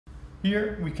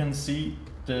Here we can see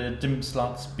the DIMM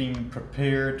slots being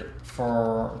prepared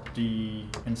for the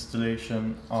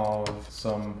installation of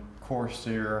some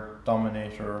Corsair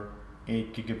Dominator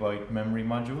 8GB memory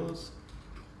modules.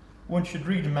 One should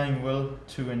read the manual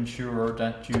to ensure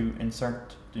that you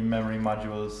insert the memory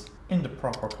modules in the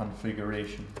proper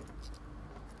configuration.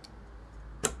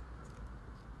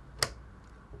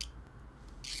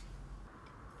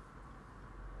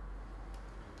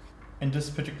 In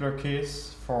this particular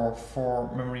case, for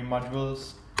 4 memory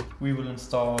modules, we will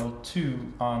install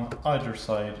 2 on either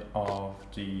side of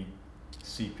the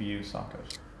CPU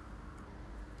socket.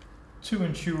 To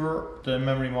ensure the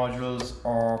memory modules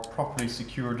are properly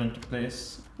secured into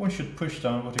place, one should push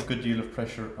down with a good deal of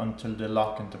pressure until they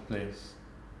lock into place.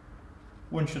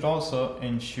 One should also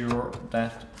ensure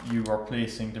that you are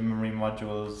placing the memory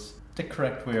modules the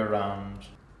correct way around